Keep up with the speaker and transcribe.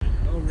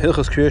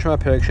Hilchos Kriya Shema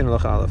Perek Shin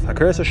Halach Aleph.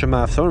 Hakaras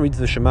Shema. If someone reads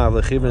the Shema of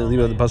Lechiv and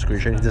Liba the pasuk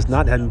Rishon, he does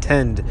not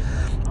intend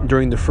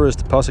during the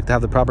first pasuk to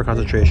have the proper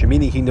concentration.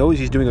 Meaning he knows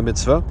he's doing a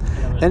mitzvah,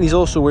 and he's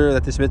also aware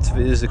that this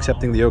mitzvah is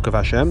accepting the yoke of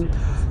Hashem.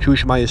 Shu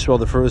Shema Yisrael,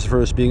 the first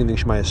verse being the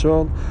Shema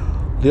Yisrael.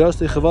 He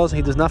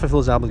does not fulfill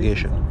his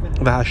obligation.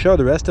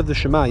 The rest of the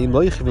Shema, even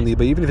if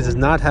it does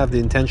not have the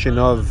intention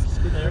of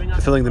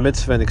fulfilling the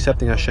mitzvah and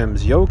accepting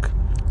Hashem's yoke,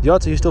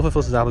 he still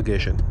fulfills his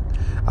obligation.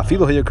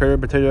 Even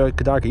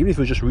if he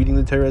was just reading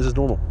the Torah as is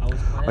normal.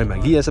 Or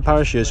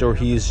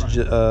he's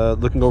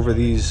looking over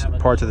these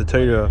parts of the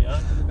Torah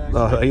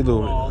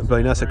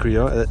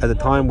at the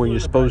time when you're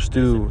supposed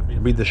to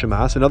read the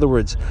Shema. So in other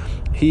words,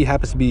 he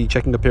happens to be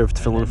checking a pair of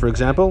tefillin, for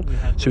example,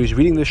 so he's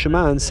reading the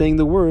Shema and saying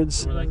the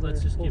words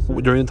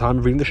during the time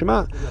of reading the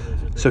Shema.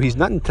 So he's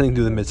not intending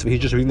to do the mitzvah, he's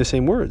just reading the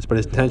same words, but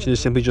his intention is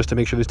simply just to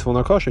make sure these tefillin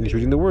are kosher, and he's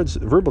reading the words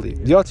verbally.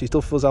 He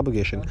still fulfills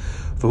obligation.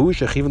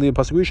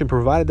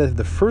 Provided that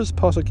the first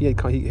pasuk he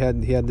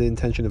had the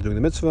intention of doing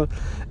the mitzvah,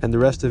 and the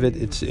rest of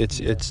it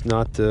it's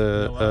not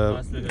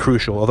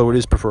crucial, although it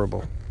is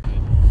preferable.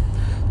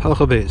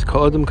 Halacha Beis.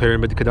 Kol Adam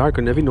Karen, but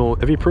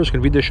every person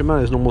can read the Shema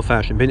in his normal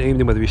fashion. Ben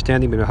Aimdim, whether he's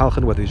standing, Ben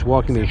Halchan, whether he's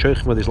walking, Ben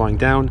Sheichim, whether he's lying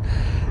down,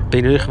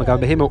 Ben Reichim,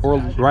 Behema, or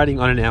riding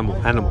on an animal.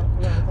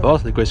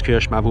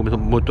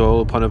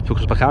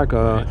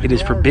 It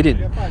is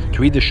forbidden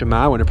to read the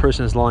Shema when a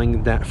person is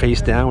lying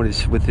face down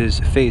with his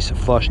face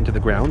flush into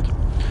the ground,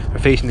 or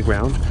facing the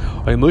ground,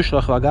 or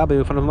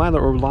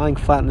lying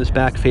flat on his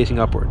back facing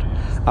upward.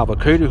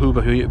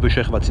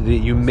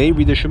 You may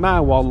read the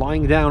Shema while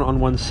lying down on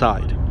one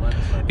side.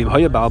 If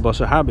a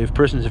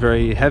person is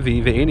very heavy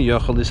and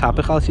it's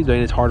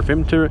hard for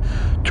him to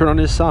turn on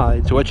his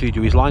side, so what should he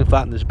do? He's lying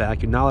flat on his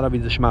back. You're not allowed to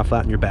read the Shema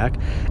flat on your back,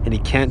 and he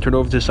can't turn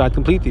over to the side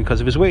completely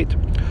because of his weight.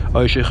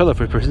 If a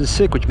person is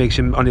sick, which makes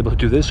him unable to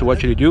do this, so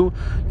what should he do?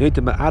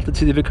 Then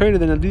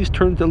at least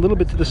turn a little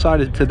bit to the side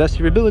to the best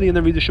of your ability, and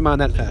then read the Shema in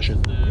that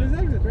fashion.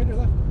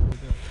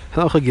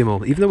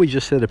 Even though we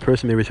just said a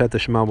person may recite the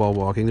Shema while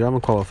walking, the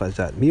Rambam qualifies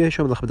that. If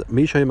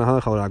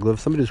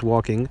somebody is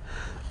walking,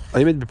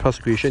 he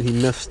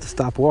must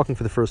stop walking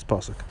for the first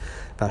pasuk.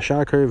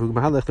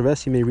 The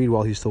rest he may read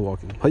while he's still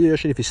walking.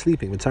 If he's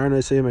sleeping, we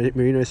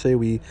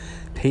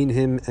pain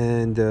him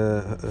and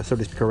so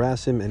to speak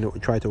harass him and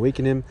try to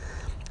awaken him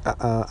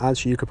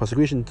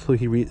until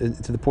he read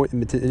to the point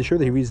to ensure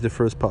that he reads the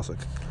first pasuk.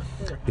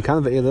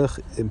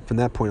 From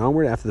that point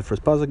onward, after the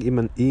first pasuk,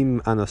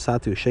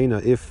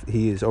 if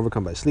he is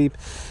overcome by sleep,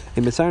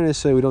 in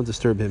Mitzayim we don't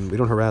disturb him, we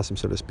don't harass him,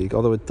 so to speak.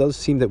 Although it does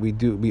seem that we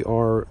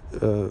are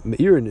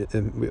me'irin.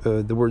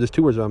 The word, there's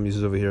two words Ram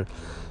uses over here,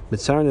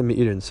 Mitzayim and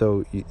me'irin.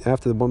 So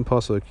after the one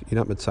pasuk, you're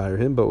not Mitzayir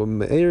him, but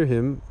me'ir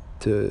him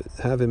to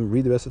have him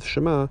read the rest of the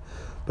Shema,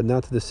 but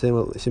not to the same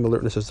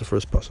alertness as the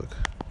first pasuk.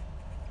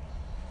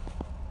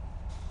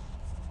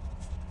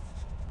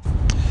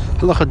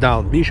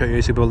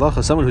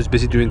 Someone who's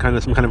busy doing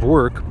some kind of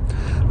work,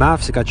 he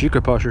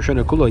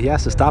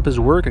has to stop his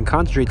work and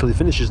concentrate till he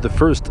finishes the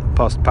first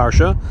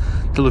parsha,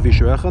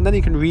 and then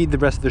he can read the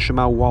rest of the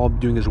Shema while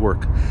doing his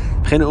work.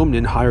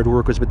 Hired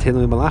workers,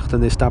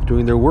 and they stop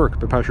doing their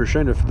work. But for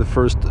the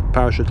first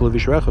parsha,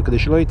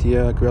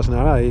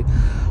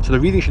 so the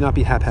reading should not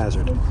be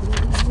haphazard.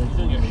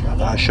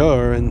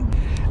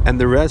 And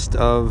the rest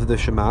of the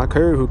Shema, he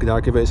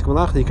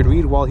can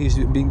read while he's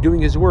doing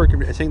his work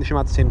and saying the Shema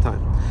at the same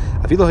time.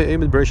 So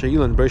even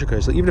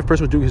if a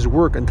person was doing his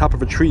work on top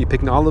of a tree,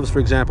 picking olives, for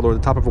example, or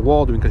the top of a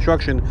wall doing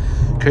construction,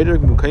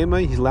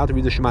 he's allowed to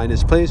read the Shema in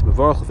his place. He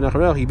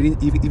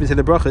even say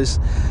the brachas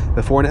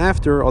before and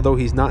after, although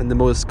he's not in the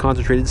most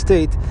concentrated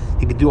state.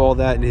 He can do all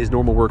that in his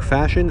normal work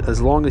fashion,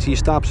 as long as he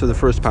stops for the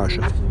first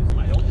parsha.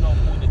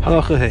 If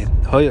a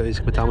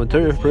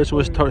person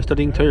was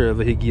studying Torah,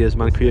 then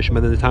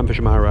the time for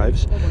Shema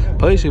arrives.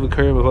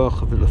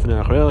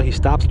 He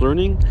stops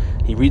learning,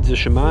 he reads the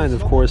Shema, and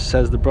of course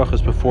says the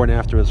brachas before and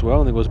after as well,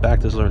 and then goes back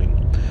to his learning.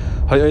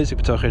 If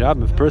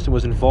a person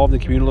was involved in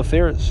communal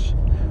affairs,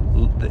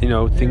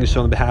 things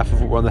on behalf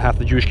of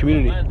the Jewish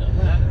community,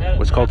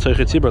 what's called tzarich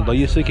tzibur,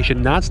 he should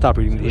not stop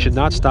reading. He should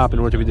not stop in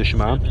order to read the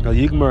Shema.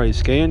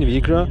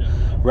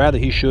 Rather,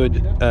 he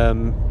should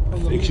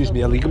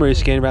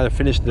rather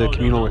finish the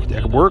communal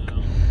work.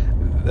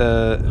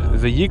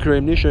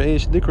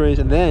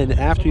 And then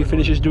after he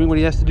finishes doing what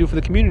he has to do for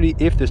the community,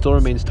 if there still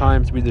remains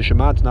time to read the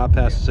Shema, to not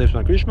pass the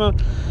Sefer Krishma,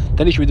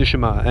 then he should read the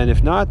Shema. And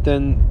if not,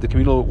 then the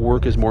communal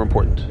work is more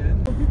important.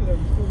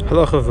 A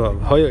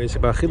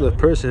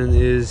person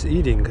is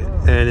eating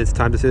and it's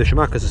time to say the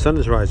Shema because the sun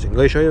is rising.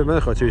 So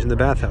he's in the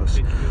bathhouse.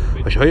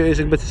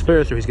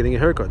 So he's getting a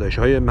haircut.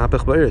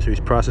 So he's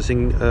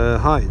processing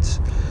hides.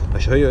 Or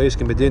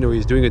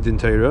he's doing a din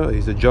Torah.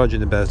 He's a judge in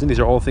the Bezdin. These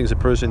are all things a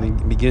person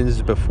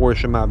begins before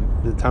Shema,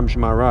 the time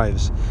Shema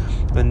arrives.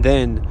 And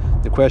then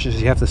the question is,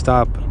 you have to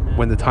stop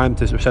when the time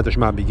to recite the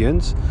Shema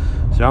begins.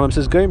 So Rambam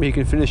says, he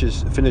can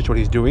finish what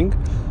he's doing.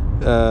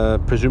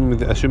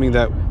 assuming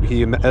that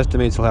he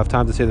estimates he'll have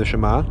time to say the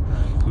Shema.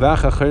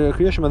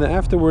 Then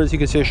afterwards he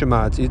can say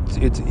Shema.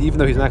 It's even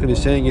though he's not going to be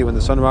saying it when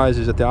the sun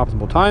rises at the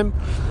optimal time,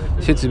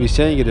 since he'll be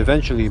saying it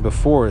eventually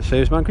before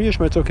say Zman Kriya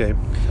Shema, it's okay.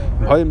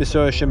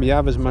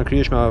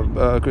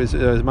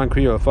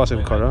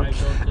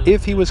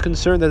 If he was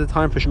concerned that the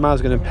time for Shema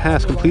is going to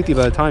pass completely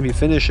by the time he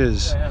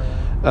finishes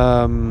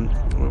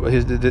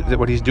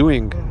what he's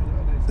doing,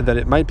 that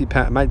it might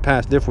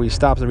pass. Therefore, he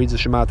stops and reads the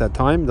Shema at that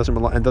time. Doesn't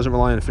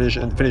rely on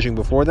finishing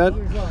before that.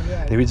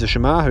 He reads the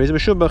Shema.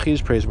 He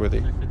is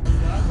praiseworthy.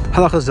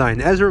 Halacha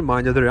Zayin. As a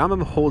reminder, the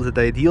Rambam holds that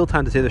the ideal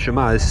time to say the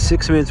Shema is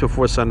 6 minutes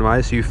before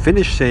sunrise. So you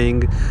finish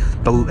saying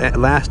the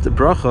last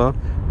bracha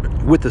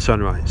with the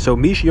sunrise. So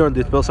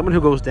someone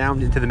who goes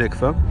down into the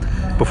mikveh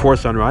before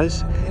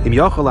sunrise,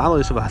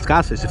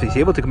 if he's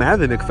able to come out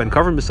of the mikveh and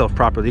cover himself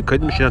properly,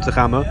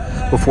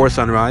 before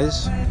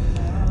sunrise,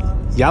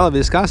 Yalav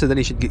Iskasa, then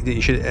he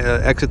should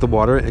exit the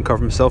water and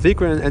cover himself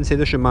and say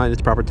the Shema in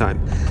its proper time.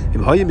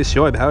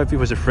 However, if he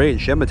was afraid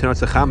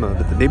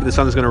that maybe the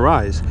sun is going to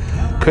rise,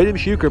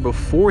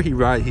 before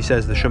he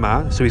says the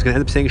Shema, so he's going to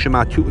end up saying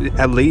Shema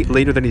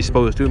later than he's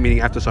supposed to, meaning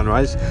after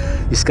sunrise.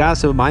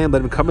 Iskasa Mayim,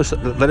 let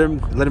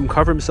him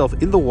cover himself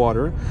in the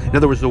water. In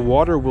other words, the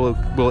water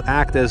will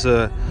act as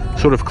a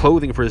sort of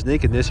clothing for his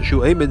nakedness,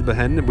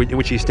 in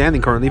which he's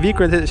standing currently.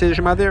 Say the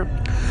Shema there.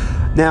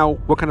 Now,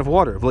 what kind of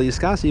water? He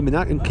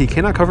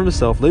cannot cover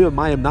himself. He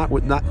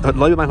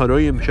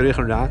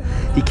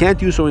can't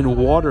do so in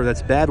water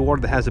that's bad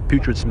water that has a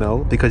putrid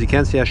smell, because he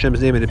can't say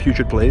Hashem's name in a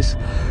putrid place.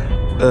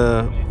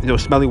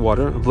 Smelly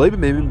water. Nor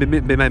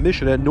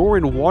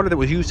in water that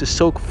was used to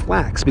soak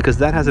flax, because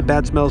that has a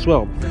bad smell as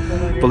well.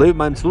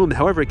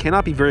 However, it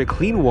cannot be very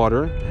clean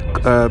water,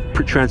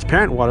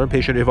 transparent water,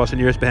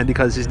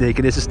 because his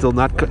nakedness is still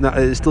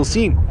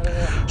seen.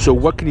 So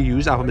what can he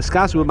use?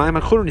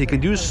 He can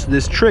do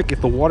this trick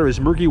if the water is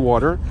murky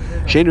water.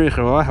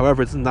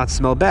 However, it does not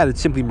smell bad,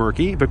 it's simply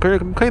murky, but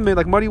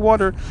like muddy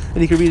water,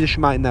 and he can read the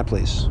Shema in that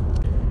place.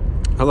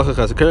 If he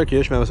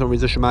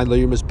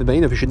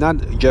should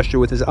not gesture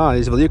with his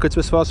eyes, if he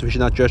should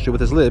not gesture with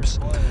his lips,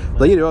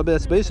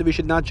 if he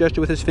should not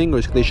gesture with his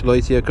fingers, so he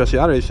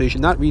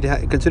should not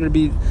consider to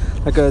be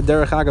like a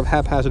derech of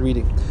haphazard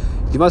reading.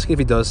 If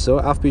he does so,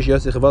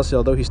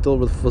 although he still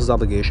fulfills his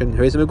obligation,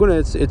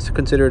 it's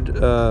considered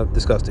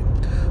disgusting.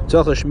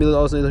 A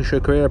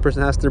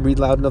person has to read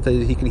loud enough that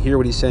he can hear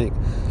what he's saying.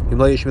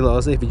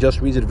 If he just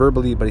reads it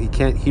verbally but he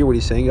can't hear what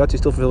he's saying, he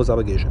still fulfill his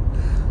obligation.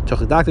 If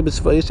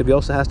he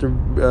also has to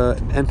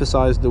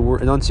emphasize the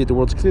word, enunciate the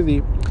words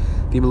clearly,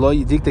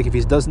 if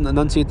he doesn't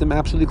enunciate them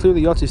absolutely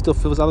clearly, he still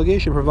fulfill his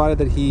obligation, provided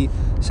that he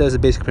says the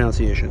basic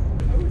pronunciation.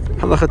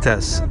 Halacha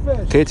Tes.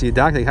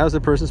 How's the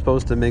person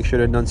supposed to make sure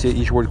to enunciate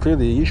each word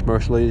clearly? He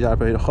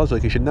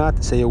should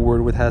not say a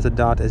word which has a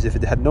dot as if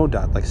it had no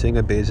dot, like saying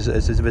a vase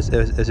as if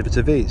it's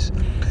a vase.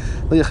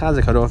 He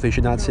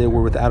should not say a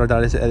word without a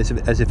dot as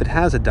if it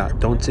has a dot.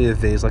 Don't say a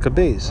vase like a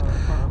vase.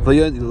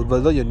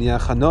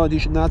 You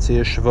should not say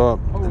a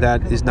shva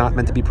that is not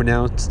meant to be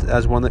pronounced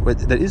as one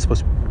that is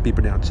supposed to be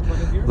pronounced.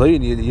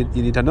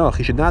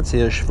 He should not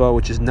say a shva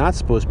which is not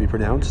supposed to be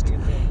pronounced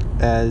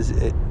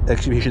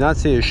he should not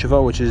say a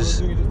shva which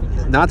is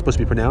not supposed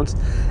to be pronounced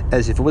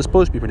as if it was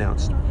supposed to be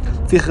pronounced.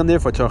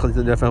 Therefore, also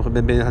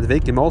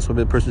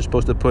the person is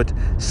supposed to put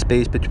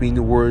space between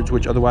the words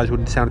which otherwise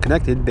wouldn't sound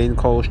connected. If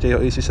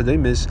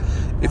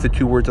the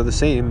two words are the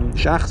same,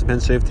 the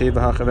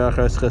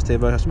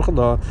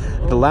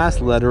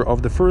last letter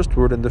of the first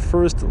word and the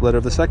first letter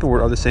of the second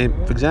word are the same.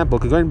 For example,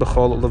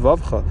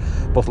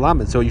 both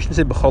lamed. So you shouldn't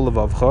say b'chol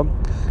levavcha,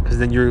 because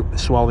then you're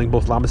swallowing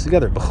both lamed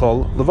together.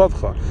 B'chol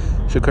levavcha.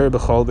 Shekar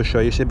b'chol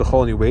v'shay. You say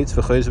b'chol and he waits.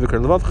 V'chayz v'kar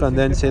levavcha, and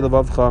then say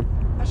levavcha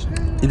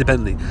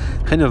independently.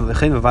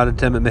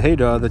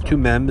 The two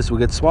mems will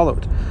get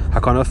swallowed.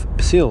 Hakanaf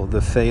psil, the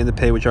fe and the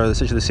pei, which are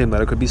essentially the same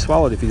letter, could be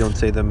swallowed if you don't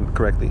say them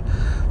correctly.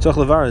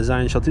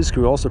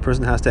 Also, a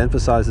person has to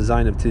emphasize the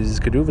zayin of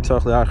tizkuru.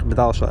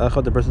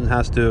 The person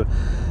has to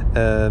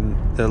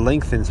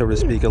lengthen, so to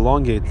speak,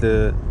 elongate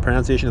the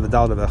pronunciation of the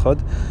dal of echad.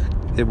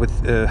 With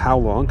how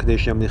long? You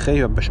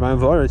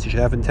should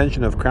have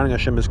intention of crowning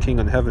Hashem as king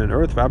on heaven and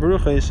earth, and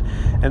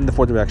in the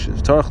four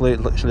directions.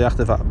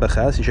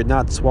 You should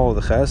not swallow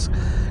the ches.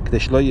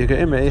 It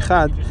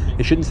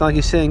shouldn't sound like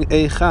he's saying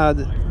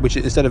echad, which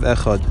is instead of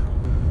echad.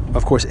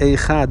 Of course,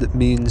 echad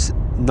means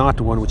not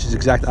one, which is the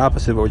exact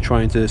opposite of what we're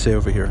trying to say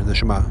over here in the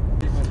Shema.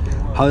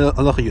 A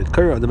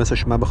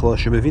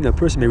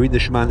person may read the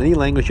Shema in any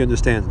language he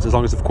understands, as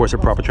long as, of course, a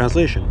proper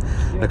translation.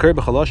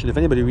 If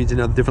anybody reads in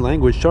a different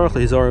language, he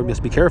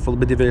must be careful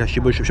with the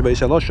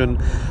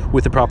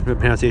proper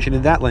pronunciation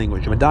in that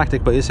language. He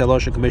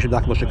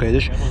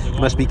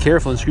must be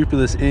careful and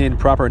scrupulous in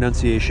proper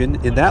enunciation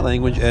in that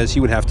language, as he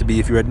would have to be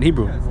if you read in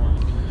Hebrew.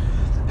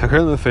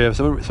 If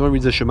someone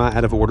reads the Shema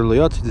out of order, he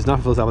does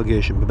not fulfill his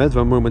obligation.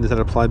 When does that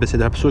apply?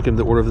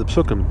 The order of the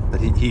psukim,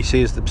 that he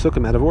says the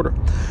psukim out of order.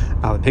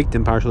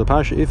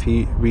 If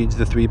he reads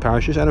the three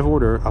parashas out of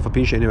order, is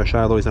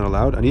not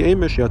allowed. And the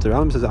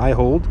Rambam says, I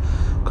hold,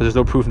 because there's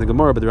no proof in the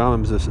Gemara, but the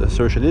Rambam's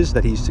assertion is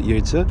that he's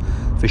Yitzah,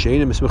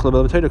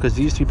 because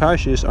these three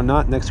parashas are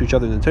not next to each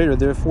other in the Torah,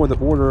 therefore the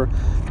order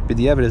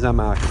b'diavad is not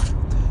ma'akif.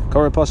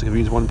 Kara pasuk, if he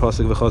reads one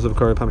pasuk v'chaz of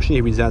Kara Pamshni, he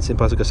reads that same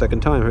pasuk a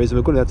second time.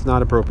 That's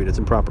not appropriate. It's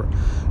improper.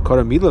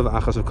 Kara milav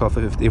achas of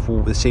kafa, if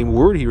the same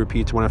word he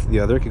repeats one after the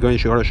other. He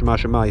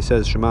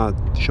says Shema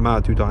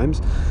 2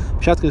 times.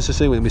 Pshat is to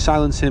say when we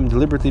silence him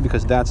deliberately,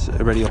 because that's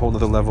already a whole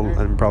other level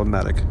and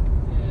problematic.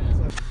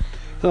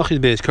 If you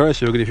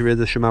read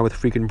the Shema with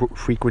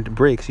frequent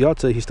breaks,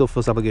 Yatza, he still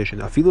feels obligation.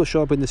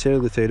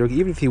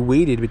 Even if he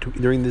waited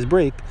during this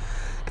break,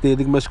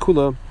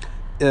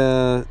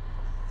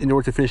 in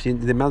order to finish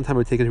the amount of time it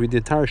would take to read the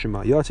entire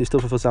Shema, Yatsi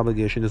still fulfills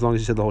obligation as long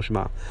as he said the whole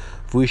Shema.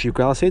 As long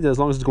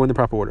as it's going in the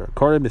proper order.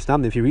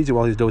 If he reads it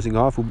while he's dozing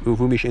off,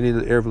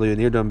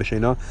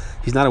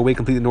 he's not awake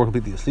completely nor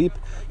completely asleep.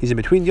 He's in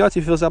between. Yatsi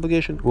fulfills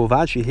obligation.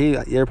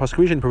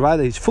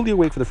 Provided he's fully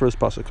awake for the first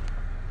pasuk.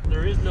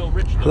 There is no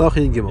rich. If a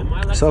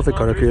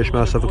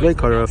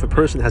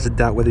person has a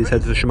doubt whether he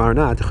said the Shema or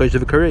not,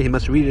 he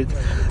must read it,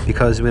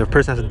 because when a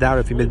person has a doubt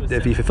if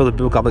he fulfilled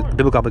the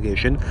biblical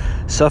obligation,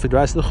 so he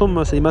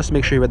must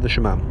make sure he read the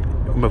Shema.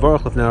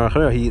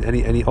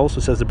 And he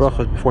also says the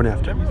bracha before and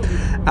after.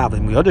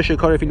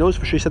 If he knows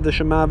for sure he said the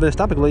Shema, he's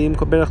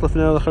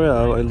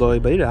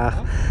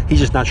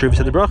just not sure if he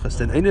said the brachas,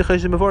 then he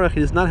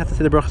does not have to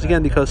say the brachas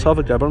again, because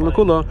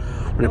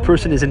when a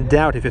person is in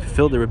doubt if he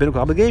fulfilled the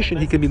rabbinical obligation,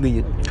 he can be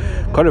lenient.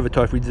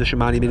 If reads the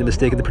Shema and he made a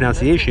mistake in the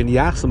pronunciation,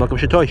 you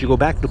should go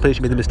back to the place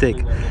you made the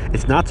mistake.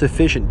 It's not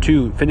sufficient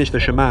to finish the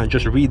Shema and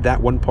just read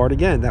that one part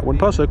again, that one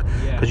pasuk,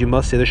 because you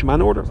must say the Shema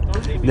in order.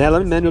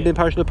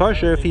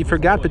 If he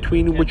forgot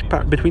between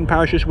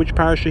parashas which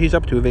parasha he's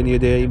up to,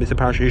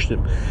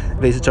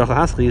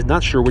 he's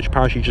not sure which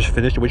parasha he just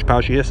finished and which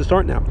parasha he has to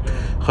start now.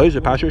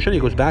 He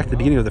goes back to the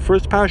beginning of the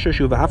first parasha,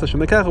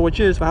 which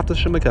is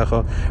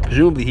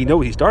presumably he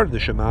knows he started the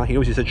Shema, he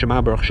knows he said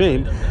Shema Baruch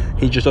Shem,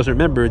 he just doesn't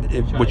remember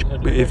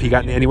if he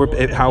got anywhere,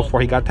 how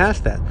far he got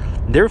past that.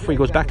 Therefore he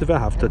goes back to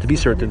V'ahavta to be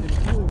certain.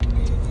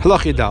 If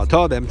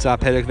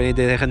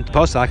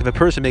a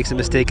person makes a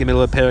mistake in the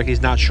middle of a parak,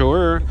 he's not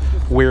sure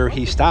where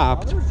he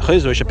stopped,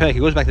 he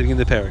goes back to the beginning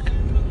of the parak.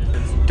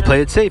 To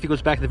play it safe, he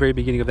goes back to the very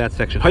beginning of that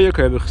section. He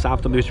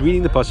was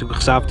reading the pasuk.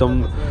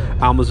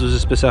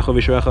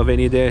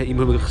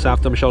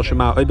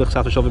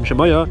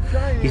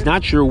 He's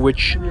not sure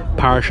which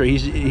parasha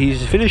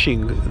he's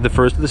finishing, the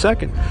first or the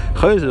second.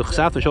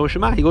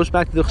 He goes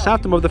back to the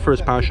chsaftim of the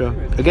first parasha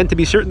again to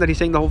be certain that he's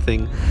saying the whole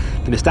thing.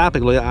 But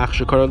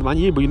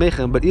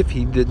if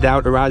the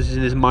doubt arises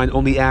in his mind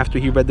only after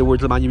he read the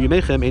words L'man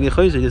Yimechem, he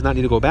does not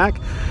need to go back.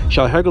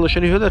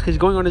 He's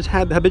going on his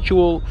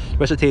habitual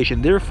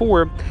recitation.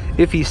 Therefore,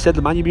 if he said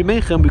L'man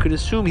Yimechem, we can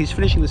assume he's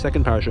finishing the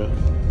second parasha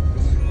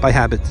by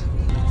habit.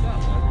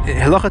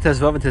 Halacha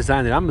Tezvav and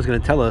Tezayin, the Rambam is going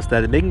to tell us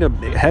that making a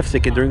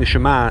hefsek during the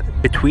Shema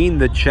between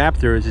the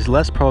chapters is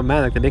less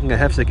problematic than making a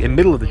hefsek in the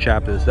middle of the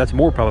chapters. That's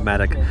more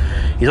problematic.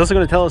 He's also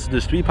going to tell us that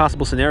there's 3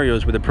 possible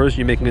scenarios where the person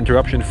you're making an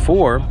interruption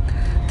for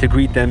to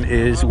greet them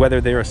is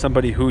whether they are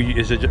somebody who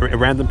is a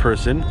random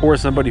person, or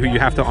somebody who you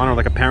have to honor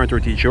like a parent or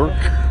a teacher,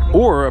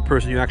 or a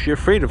person you're actually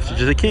afraid of,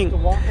 such as a king.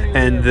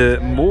 And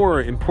the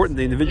more important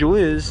the individual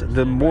is,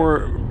 the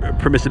more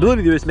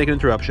permissibility there is to make an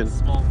interruption.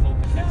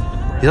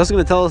 He's also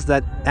going to tell us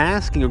that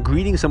asking or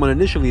greeting someone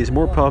initially is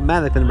more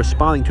problematic than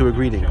responding to a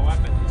greeting.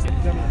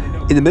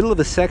 In the middle of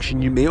a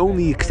section, you may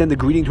only extend a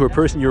greeting to a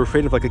person you're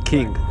afraid of, like a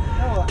king.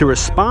 To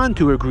respond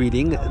to a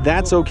greeting,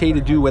 that's okay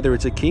to do whether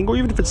it's a king or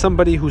even if it's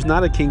somebody who's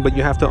not a king, but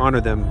you have to honor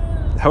them.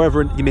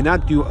 However, you may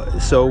not do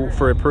so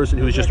for a person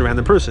who is just a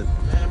random person.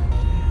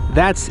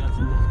 That's in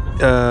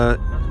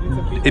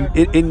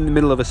the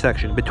middle of a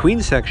section.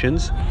 Between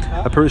sections,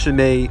 a person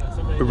may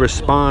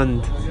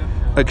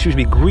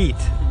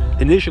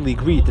initially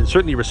greet and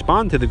certainly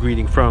respond to the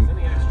greeting from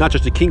not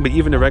just a king but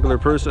even a regular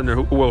person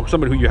or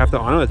someone who you have to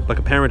honor, like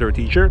a parent or a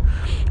teacher,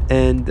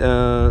 and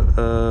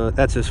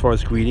that's as far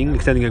as greeting,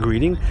 extending a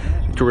greeting.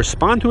 To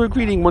respond to a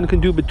greeting, one can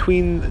do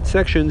between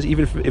sections,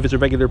 even if it's a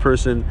regular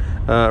person,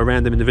 a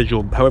random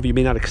individual. However, you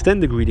may not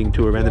extend the greeting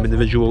to a random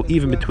individual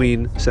even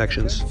between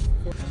sections.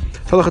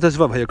 If a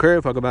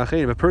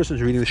person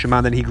is reading the Shema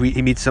and then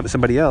he meets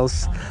somebody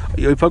else,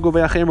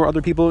 or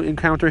other people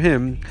encounter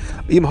him,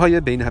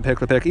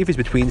 if he's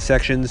between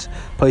sections,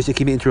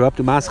 he may interrupt,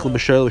 he may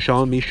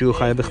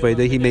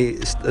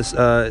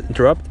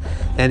interrupt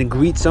and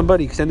greet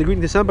somebody, extend the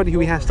greeting to somebody who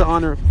he has to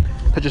honor,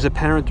 such as a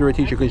parent or a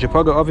teacher.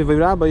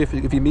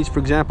 If he meets, for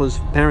example, his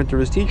parent or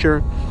his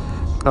teacher,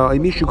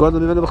 and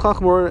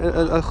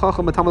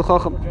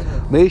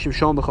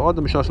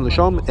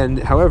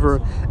however,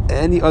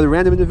 any other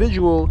random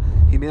individual,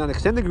 He may not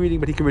extend the greeting,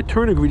 but he can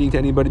return a greeting to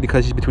anybody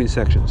because he's between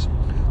sections.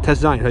 If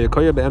he's in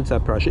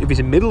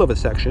the middle of a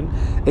section,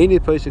 he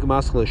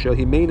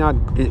may not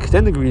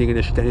extend the greeting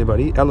initially to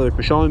anybody,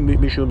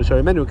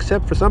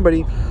 except for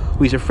somebody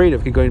who he's afraid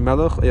of.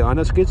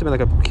 Like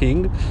a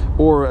king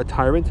or a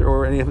tyrant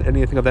or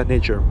anything of that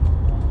nature.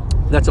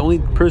 That's the only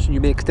person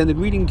you may extend a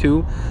greeting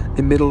to in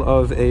the middle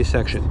of a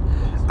section.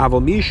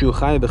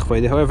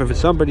 However, if it's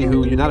somebody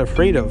who you're not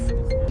afraid of,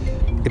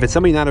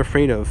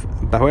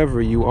 but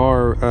however you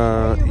are,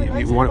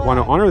 you want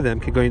to honor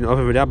them,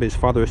 his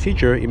father or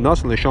teacher,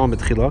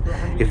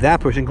 if that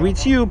person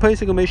greets you,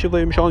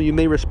 you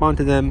may respond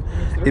to them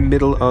in the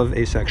middle of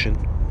a section.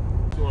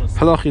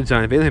 What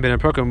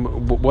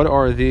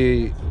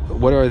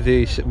are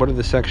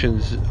the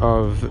sections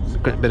of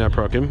Ben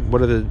HaPrakim?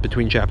 What are the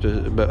between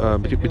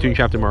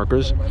chapter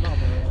markers?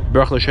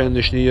 Between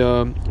the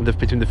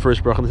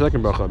first bracha and the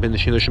second bracha. Between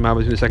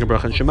the second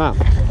bracha and Shema.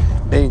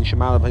 Between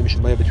Shema and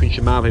Shemaya. Between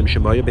Vayim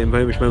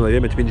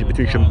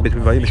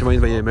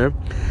and Vayemer.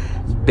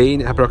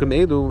 Bein HaPrakim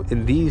Elu,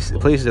 in these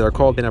places that are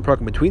called Ben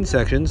HaPrakim, between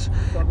sections,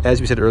 as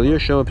we said earlier,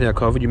 Shalom Pnei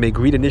HaKavod, you may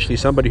greet initially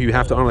somebody who you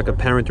have to honor, like a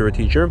parent or a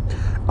teacher.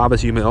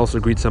 Obviously, you may also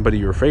greet somebody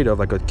you're afraid of,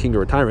 like a king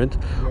or a tyrant.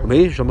 And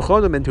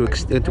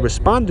to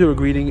respond to a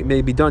greeting, it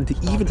may be done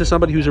even to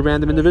somebody who's a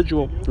random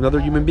individual, another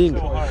human being.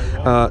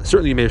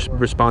 Certainly, you may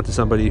respond to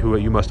somebody who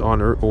you must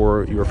honor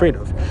or you're afraid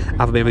of.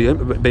 However,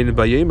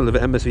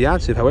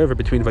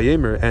 between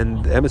Vayemer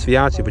and Emes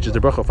V'Yatziv, which is the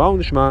bracha following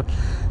the Shema,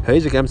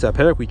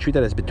 we treat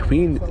that as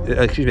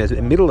as in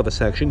the middle of a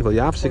section. Over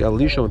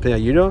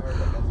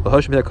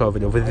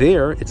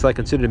there, it's like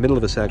considered the middle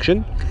of a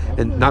section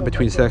and not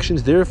between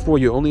sections. Therefore,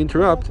 you only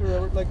interrupt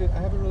to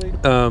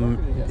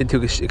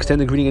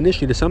extend the greeting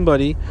initially to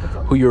somebody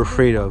who you're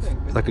afraid of,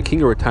 like a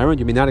king or a tyrant.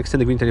 You may not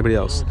extend the greeting to anybody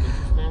else.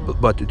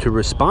 But to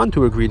respond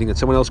to a greeting that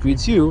someone else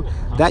greets you,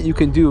 that you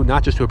can do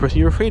not just to a person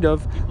you're afraid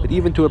of, but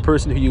even to a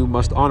person who you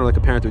must honor, like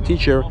a parent or a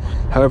teacher.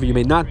 However, you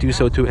may not do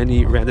so to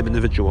any random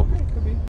individual.